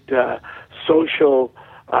 social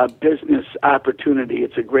business opportunity.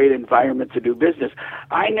 It's a great environment to do business.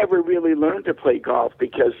 I never really learned to play golf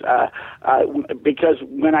because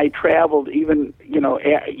when I traveled, even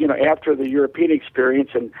after the European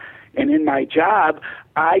experience and in my job,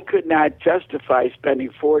 I could not justify spending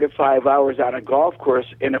 4 to 5 hours on a golf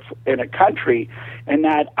course in a country and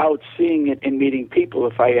not out seeing it and meeting people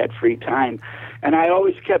if I had free time. And I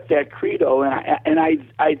always kept that credo, and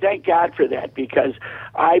I thank God for that, because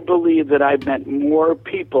I believe that I've met more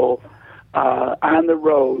people on the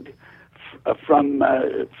road from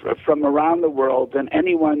around the world than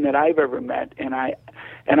anyone that I've ever met, and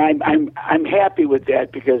I'm happy with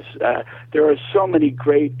that, because there are so many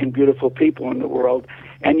great and beautiful people in the world,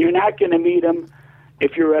 and you're not going to meet them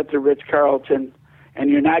if you're at the Ritz-Carlton, and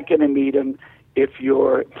you're not going to meet them if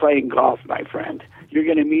you're playing golf, my friend. You're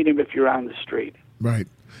going to meet them if you're on the street. Right.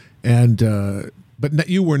 And but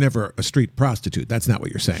you were never a street prostitute. That's not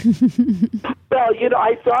what you're saying. Well,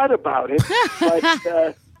 I thought about it,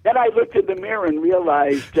 but then I looked in the mirror and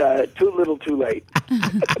realized too little, too late.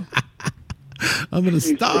 I'm going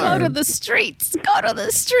to Go starve. to the streets. Go to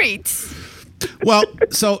the streets. Well,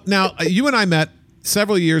 so now you and I met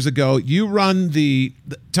several years ago. You run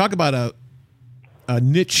talk about a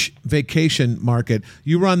niche vacation market.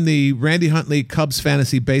 You run the Randy Huntley Cubs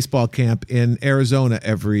Fantasy Baseball Camp in Arizona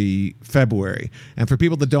every February. And for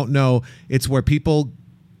people that don't know, it's where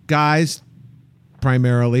guys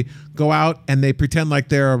primarily, go out and they pretend like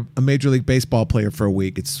they're a Major League Baseball player for a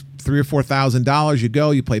week. It's $3,000 or $4,000. You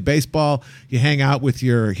go, you play baseball, you hang out with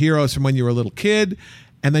your heroes from when you were a little kid,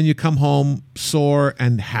 and then you come home sore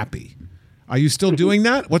and happy. Are you still doing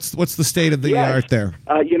that? What's the state of the art there?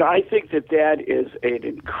 I think that is an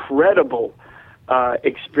incredible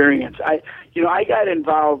experience. I got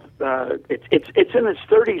involved. It's in its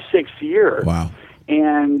 36th year. Wow.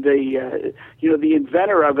 And the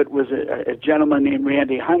inventor of it was a gentleman named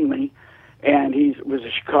Randy Huntley, and he was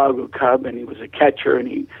a Chicago Cub, and he was a catcher, and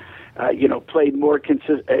he played more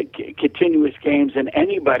continuous games than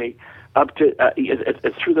anybody up to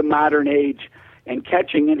through the modern age and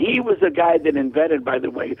catching. And he was the guy that invented, by the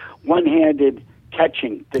way, one-handed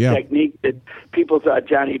catching, the technique that people thought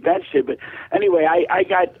Johnny Bench did. But anyway, I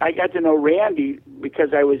got to know Randy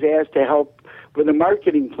because I was asked to help with a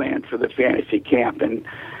marketing plan for the fantasy camp, and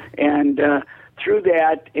through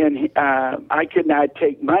that, and I could not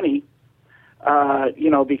take money,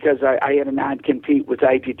 because I had a non-compete with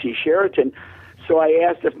ITT Sheraton. So I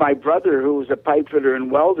asked if my brother, who was a pipe fitter and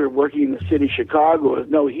welder working in the city of Chicago with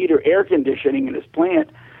no heater, air conditioning in his plant,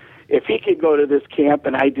 if he could go to this camp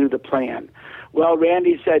and I do the plan. Well,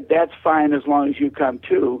 Randy said, that's fine as long as you come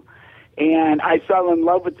too. And I fell in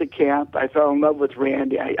love with the camp. I fell in love with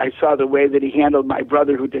Randy. I saw the way that he handled my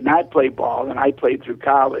brother, who did not play ball, and I played through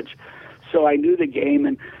college. So I knew the game,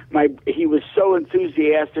 and he was so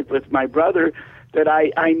enthusiastic with my brother that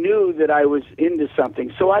I knew that I was into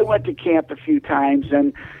something. So I went to camp a few times,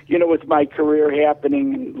 and, with my career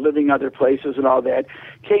happening and living other places and all that,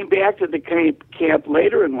 came back to the camp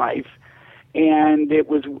later in life, and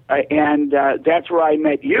that's where I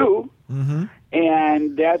met you. Mm-hmm.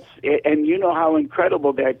 And and you know how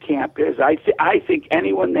incredible that camp is. I think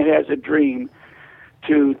anyone that has a dream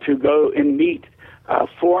to go and meet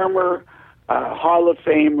former Hall of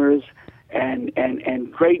Famers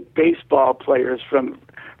and great baseball players from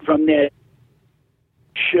that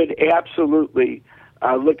should absolutely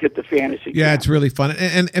look at the fantasy. Yeah, camp. it's really fun,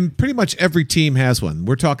 and pretty much every team has one.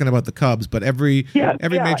 We're talking about the Cubs, but every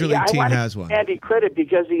major league team has one. Andy credit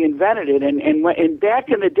because he invented it, and back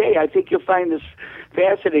in the day, I think you'll find this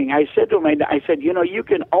fascinating. I said to him, I said, you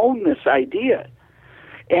can own this idea,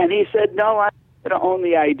 and he said, no, I'm going to own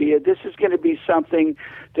the idea. This is going to be something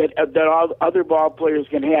that all other ball players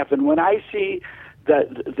can have. And when I see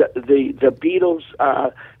the Beatles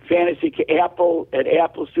fantasy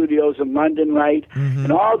Apple Studios in London, right,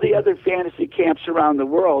 and all the other fantasy camps around the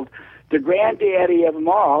world, the granddaddy of them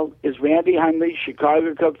all is Randy Huntley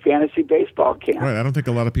Chicago Cub Fantasy Baseball Camp. Right, I don't think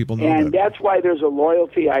a lot of people know and that. that's why there's a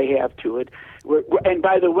loyalty I have to it. And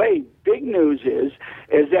by the way, big news is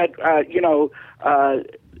that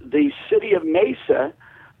the city of Mesa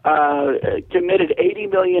committed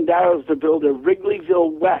 $80 million to build a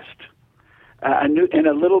Wrigleyville West, in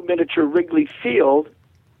a little miniature Wrigley Field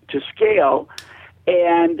to scale.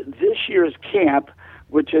 And this year's camp,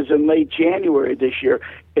 which is in late January this year,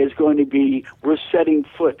 is going to be, we're setting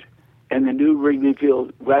foot in the new Wrigley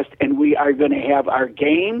Field West, and we are going to have our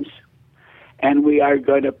games, and we are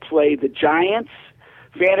going to play the Giants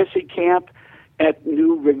fantasy camp at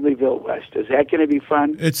New Wrigleyville West. Is that going to be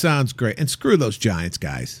fun? It sounds great. And screw those Giants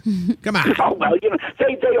guys. Come on. Oh, well,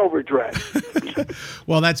 they overdress.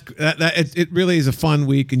 Well, it really is a fun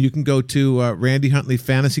week, and you can go to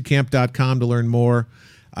randyhuntleyfantasycamp.com to learn more.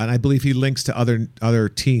 And I believe he links to other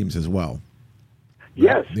teams as well.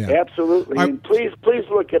 Yes, Yeah. absolutely. And please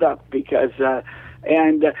look it up because.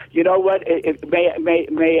 You know what?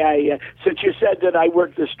 May I? Since you said that I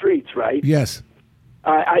work the streets, right? Yes.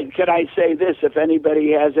 Can I say this? If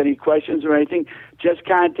anybody has any questions or anything, just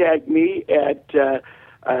contact me at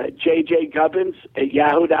jjgubbins at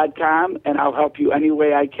yahoo.com, and I'll help you any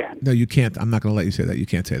way I can. No, you can't. I'm not going to let you say that. You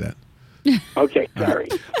can't say that. Okay, sorry.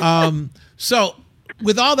 So,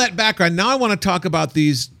 with all that background, now I want to talk about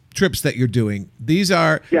these trips that you're doing.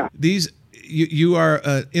 You are,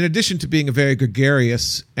 in addition to being a very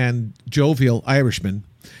gregarious and jovial Irishman,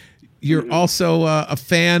 you're also a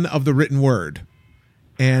fan of the written word.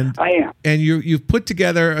 And I am. And you've put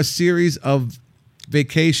together a series of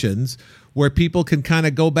vacations where people can kind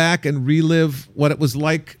of go back and relive what it was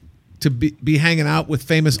like to be hanging out with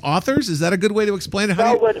famous authors. Is that a good way to explain it?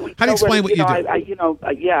 How do you explain what you do?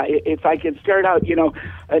 If I can start out, you don't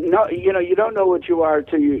know what you are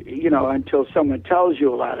till until someone tells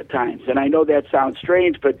you a lot of times. And I know that sounds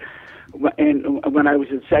strange, but when I was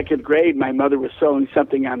in second grade, my mother was sewing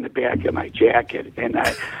something on the back of my jacket, and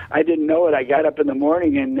I didn't know it. I got up in the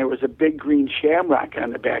morning, and there was a big green shamrock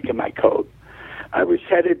on the back of my coat. I was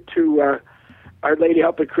headed to Our Lady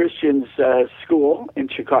Help of Christians school in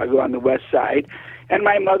Chicago on the west side, and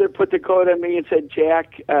my mother put the coat on me and said,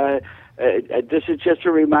 "Jack, this is just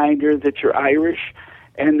a reminder that you're Irish,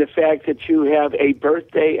 and the fact that you have a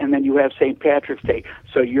birthday and then you have St. Patrick's Day,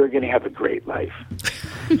 so you're going to have a great life."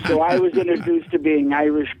 So I was introduced to being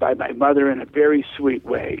Irish by my mother in a very sweet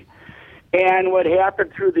way. And what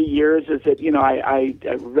happened through the years is that, I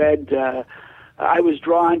read, I was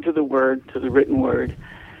drawn to the written word,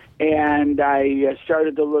 and I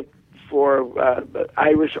started to look for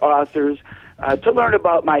Irish authors to learn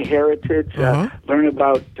about my heritage, learn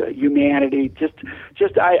about humanity.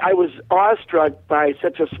 I was awestruck by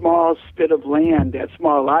such a small spit of land, that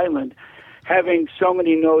small island, having so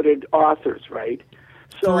many noted authors, right?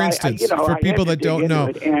 So for instance, for people that don't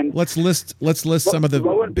know, let's list some of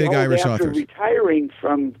the big Irish after authors. Retiring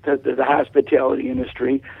from the hospitality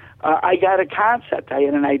industry, I got a concept. I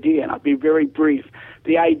had an idea, and I'll be very brief.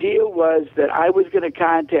 The idea was that I was going to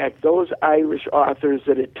contact those Irish authors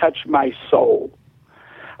that had touched my soul.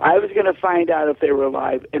 I was going to find out if they were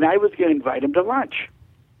alive, and I was going to invite them to lunch.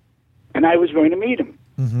 And I was going to meet them.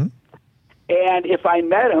 Mm-hmm. And if I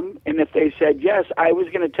met them, and if they said yes, I was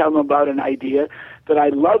going to tell them about an idea that I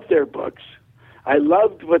loved their books. I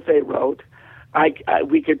loved what they wrote.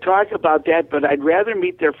 We could talk about that, but I'd rather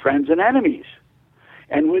meet their friends and enemies.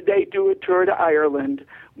 And would they do a tour to Ireland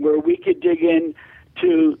where we could dig in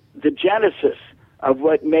to the genesis of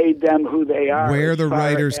what made them who they are? Where the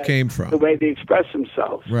writers came from. The way they express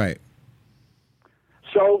themselves. Right.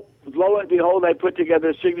 So, lo and behold, I put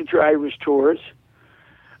together signature Irish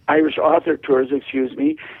author tours,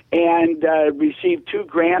 and received 2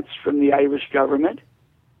 grants from the Irish government.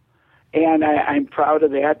 And I'm proud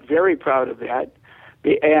of that, very proud of that.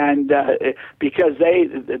 And because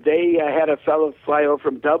they had a fellow fly over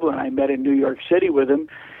from Dublin, I met in New York City with him,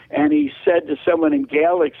 and he said to someone in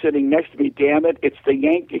Gaelic sitting next to me, "Damn it, it's the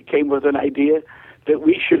Yank that came with an idea that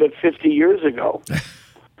we should have 50 years ago."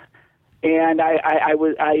 And I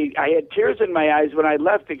had tears in my eyes when I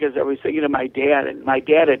left because I was thinking of my dad, and my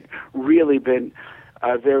dad had really been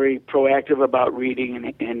very proactive about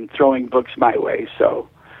reading and throwing books my way. So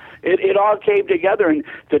it all came together, and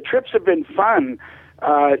the trips have been fun.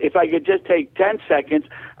 If I could just take 10 seconds,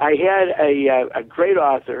 I had a great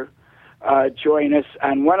author join us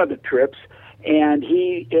on one of the trips, and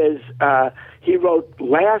he wrote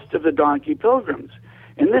Last of the Donkey Pilgrims.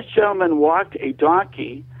 And this gentleman walked a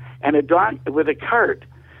donkey and with a cart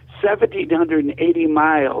 1,780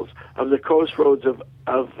 miles of the coast roads of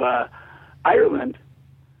Ireland,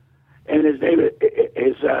 and his name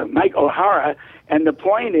is Mike O'Hara. And the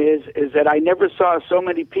point is that I never saw so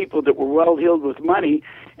many people that were well-heeled with money,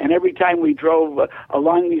 and every time we drove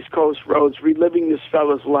along these coast roads, reliving this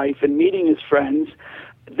fellow's life and meeting his friends,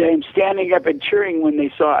 them standing up and cheering when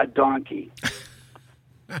they saw a donkey.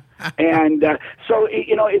 And so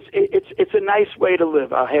it's a nice way to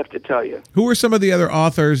live, I'll have to tell you. Who are some of the other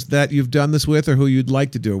authors that you've done this with, or who you'd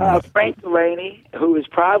like to do it with? Frank Delaney, who is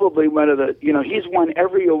probably one of the, he's won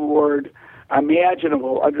every award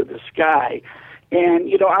imaginable under the sky.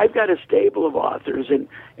 And I've got a stable of authors, and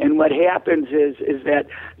what happens is that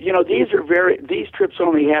these trips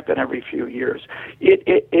only happen every few years.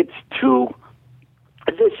 It's too.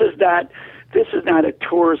 This is not a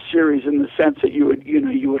tour series in the sense that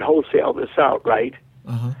you would wholesale this out, right?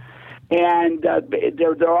 Uh-huh. And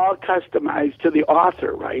they're all customized to the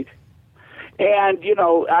author, right? And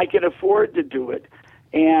I can afford to do it.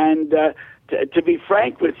 And to be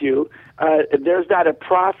frank with you, there's not a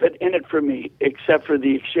profit in it for me except for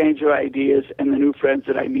the exchange of ideas and the new friends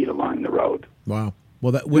that I meet along the road. Wow.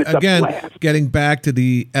 Well, It's a again, blast. getting back to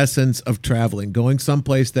the essence of traveling, going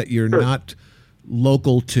someplace that you're not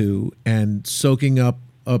local to and soaking up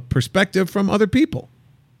a perspective from other people.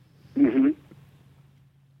 Mm-hmm.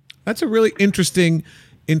 That's a really interesting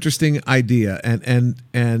idea.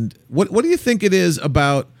 And what do you think it is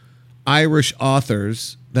about Irish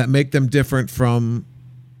authors that make them different from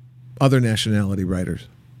other nationality writers?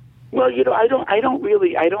 Well, I don't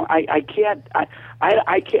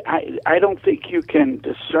think you can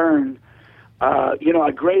discern. A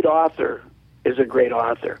great author is a great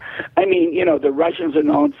author. I mean, the Russians are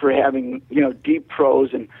known for having deep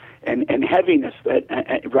prose and heaviness,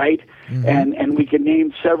 right? Mm-hmm. And we can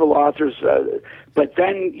name several authors, but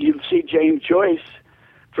then you see James Joyce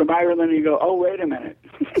from Ireland, and you go, oh, wait a minute.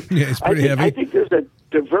 Yeah, it's pretty heavy. I think there's a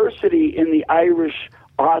diversity in the Irish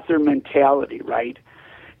author mentality, right?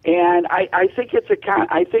 And I think it's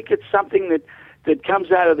something that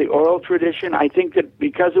comes out of the oral tradition. I think that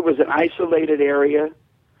because it was an isolated area,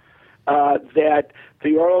 that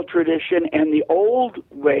the oral tradition and the old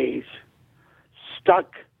ways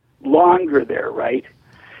stuck longer there, right?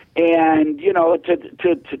 And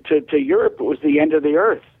to Europe, it was the end of the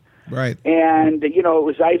earth. Right. And it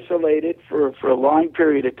was isolated for a long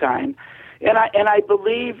period of time, and I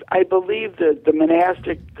believe the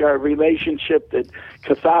monastic relationship that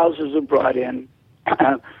Catholicism brought in,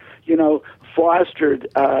 fostered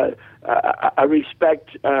a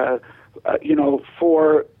respect,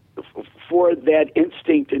 for that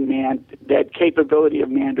instinct in man, that capability of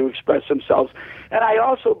man to express themselves. And I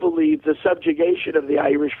also believe the subjugation of the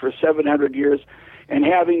Irish for 700 years and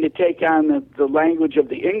having to take on the language of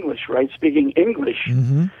the English, right, speaking English,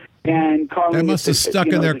 mm-hmm. and calling that must have stuck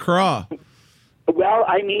in their craw. Well,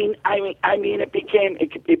 I mean,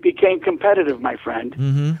 it became competitive, my friend.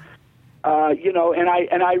 Mm-hmm.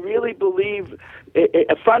 And I really believe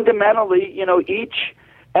fundamentally, each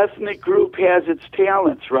ethnic group has its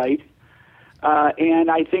talents, right? And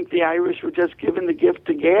I think the Irish were just given the gift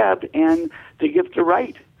to gab and the gift to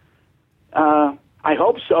write. I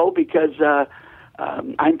hope so, because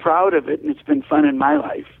I'm proud of it, and it's been fun in my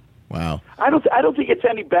life. Wow. I don't think it's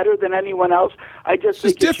any better than anyone else. I just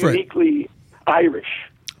think it's uniquely Irish.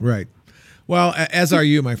 Right. Well, as are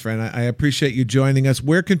you, my friend. I appreciate you joining us.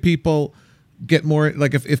 Where can people get more?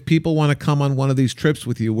 Like, if people want to come on one of these trips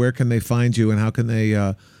with you, where can they find you, and how can they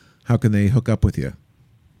hook up with you?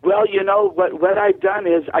 Well, what I've done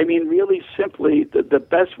is, really simply, the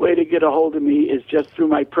best way to get a hold of me is just through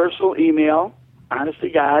my personal email, honest to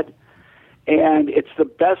God, and it's the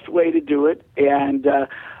best way to do it. And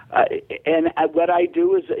what I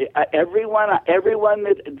do is everyone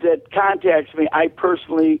that contacts me, I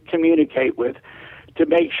personally communicate with to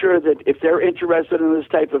make sure that if they're interested in this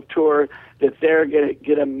type of tour, that they're going to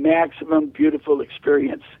get a maximum beautiful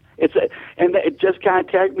experience. Just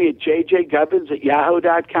contact me at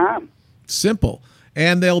jjgubbins@yahoo.com. Simple.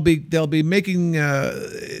 And they'll be making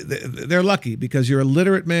they're lucky because you're a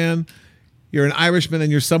literate man, you're an Irishman,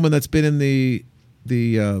 and you're someone that's been in the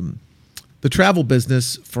travel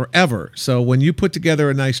business forever. So when you put together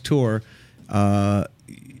a nice tour,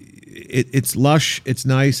 it's lush, it's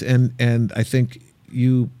nice, and I think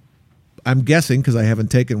I'm guessing, because I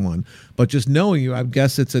haven't taken one, but just knowing you, I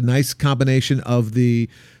guess it's a nice combination of the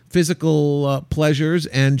physical pleasures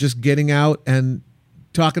and just getting out and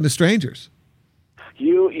talking to strangers.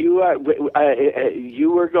 You are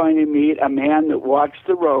going to meet a man that walks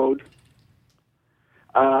the road,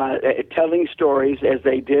 telling stories as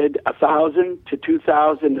they did 1,000 to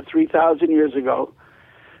 2,000 to 3,000 years ago,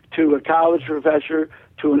 to a college professor,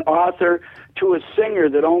 to an author, to a singer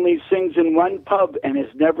that only sings in one pub and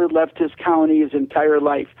has never left his county his entire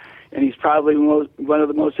life. And he's probably one of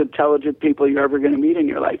the most intelligent people you're ever going to meet in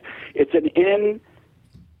your life. It's an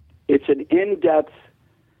in-depth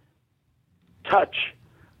touch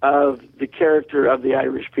of the character of the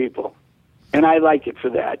Irish people. And I like it for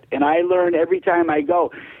that. And I learn every time I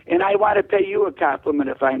go. And I want to pay you a compliment,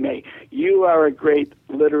 if I may. You are a great,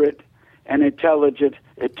 literate, and intelligent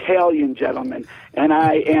Italian gentleman, and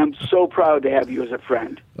I am so proud to have you as a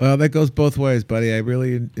friend. Well, that goes both ways, buddy. I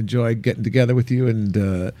really enjoy getting together with you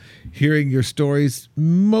and hearing your stories,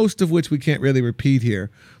 most of which we can't really repeat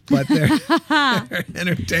here, but they're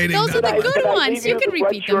entertaining. Those are the Could good I ones. leave You with can one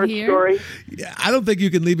repeat them short here. story? Yeah, I don't think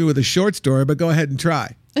you can leave me with a short story, but go ahead and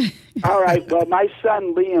try. All right. Well, my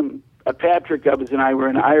son Liam, Patrick Gubbins, and I were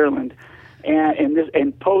in Ireland,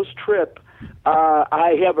 and post trip,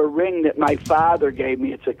 I have a ring that my father gave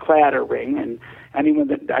me. It's a clatter ring, and anyone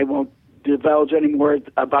that I won't divulge any more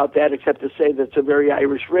about that except to say that it's a very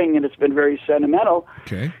Irish ring, and it's been very sentimental.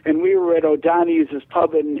 Okay. And we were at O'Donoghue's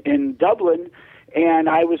pub in Dublin, and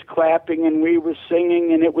I was clapping, and we were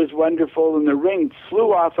singing, and it was wonderful, and the ring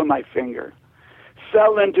flew off of my finger,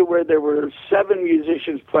 fell into where there were 7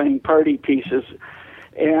 musicians playing party pieces,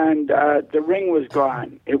 and the ring was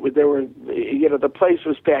gone. The place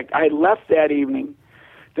was packed. I left that evening.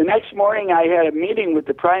 The next morning, I had a meeting with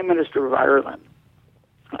the Prime Minister of Ireland,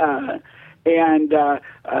 Mr.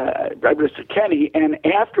 Kenny, and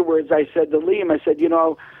afterwards I said to Liam, I said,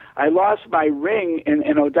 I lost my ring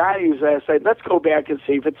in O'Donoghue's last night. Let's go back and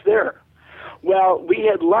see if it's there. Well, we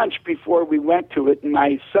had lunch before we went to it, and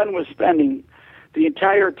my son was spending the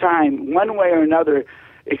entire time, one way or another,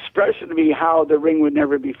 expressing to me how the ring would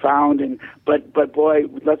never be found, but boy,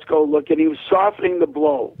 let's go look. And he was softening the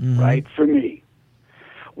blow, right, for me.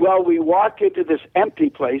 Well, we walk into this empty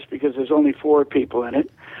place because there's only 4 people in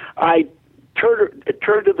it. I turned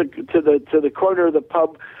to the corner of the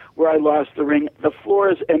pub where I lost the ring. The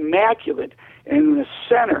floor is immaculate, and in the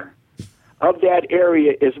center of that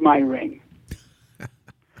area is my ring.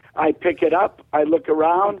 I pick it up. I look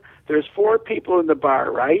around. There's 4 people in the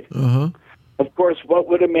bar, right? Uh-huh. Of course, what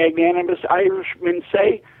would a magnanimous Irishman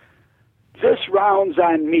say? This round's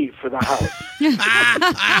on me for the house.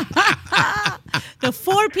 The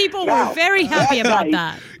 4 people Now, were very happy that about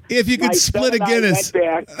night, that. If you could My split a son and I Guinness. went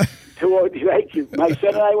back thank you. My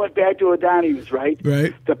son and I went back to O'Donoghue's, right?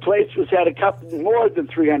 Right. The place had a couple more than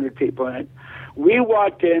 300 people in it. We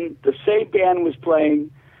walked in, the same band was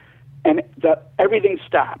playing, and everything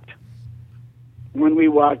stopped when we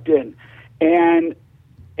walked in. And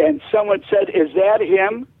someone said, "Is that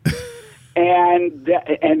him?" and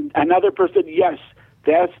another person, "Yes,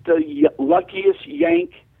 that's the luckiest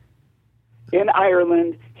Yank in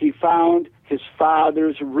Ireland. He found his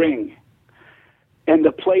father's ring." And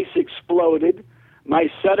the place exploded. My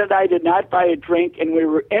son and I did not buy a drink, and we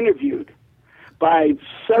were interviewed by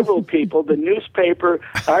several people, the newspaper,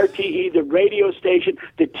 RTE, the radio station,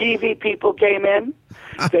 the TV people came in.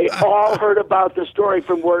 They all heard about the story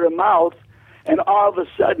from word of mouth, and all of a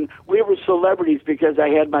sudden, we were celebrities because I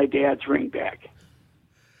had my dad's ring back.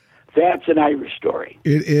 That's an Irish story.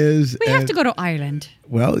 It is. We have to go to Ireland.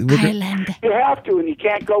 Well, Ireland. You have to, and you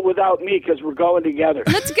can't go without me because we're going together.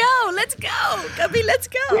 Let's go. Let's go. Gubby, let's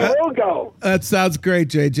We go. will go. that sounds great,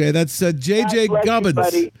 JJ. That's JJ God bless you, Gubbins.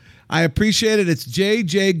 buddy. I appreciate it. It's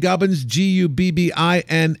JJ Gubbins,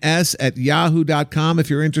 Gubbins at yahoo.com. If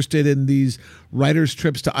you're interested in these writers'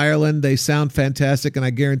 trips to Ireland, they sound fantastic, and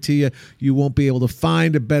I guarantee you won't be able to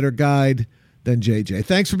find a better guide than JJ.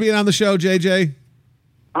 Thanks for being on the show, JJ.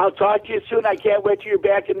 I'll talk to you soon. I can't wait till you're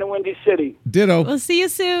back in the Windy City. Ditto. We'll see you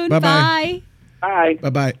soon. Bye-bye. Bye. Bye.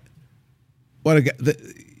 Bye-bye. What a guy.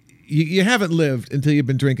 You haven't lived until you've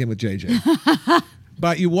been drinking with JJ.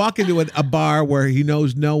 But you walk into a bar where he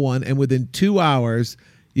knows no one, and within 2 hours,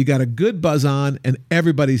 you got a good buzz on, and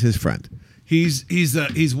everybody's his friend. He's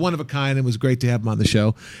one of a kind, and it was great to have him on the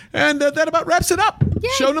show. And that about wraps it up. Yay.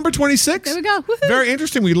 Show number 26. There we go. Woohoo. Very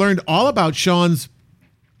interesting. We learned all about Shawn's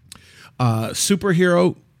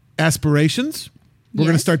superhero aspirations. We're going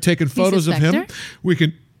to Yes. start taking He's a photos of him. Spectre.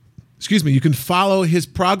 You can follow his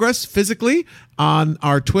progress physically on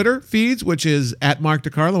our Twitter feeds, which is at Mark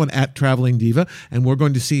DiCarlo and at Traveling Diva. And we're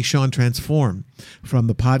going to see Shawn transform from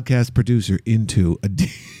the podcast producer into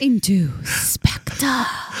Into Spectre.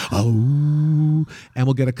 and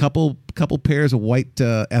we'll get a couple pairs of white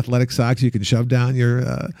athletic socks you can shove down your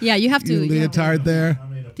Yeah, you have to. your leotard there.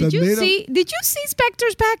 Did you Need 'em? see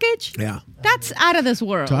Spectre's package? Yeah. That's out of this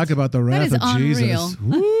world. Talk about the That wrath is of unreal. Jesus.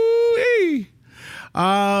 Woo-wee.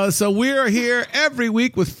 So we're here every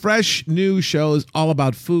week with fresh new shows all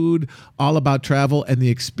about food, all about travel, and the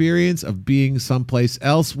experience of being someplace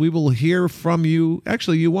else. We will hear from you.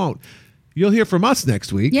 Actually, you won't. You'll hear from us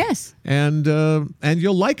next week. Yes. And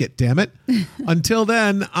you'll like it, damn it. Until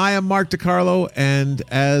then, I am Mark DiCarlo, and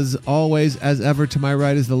as always, as ever, to my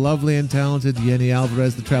right is the lovely and talented Yeni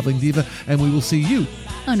Alvarez, the Traveling Diva, and we will see you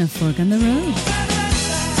On a fork on the road.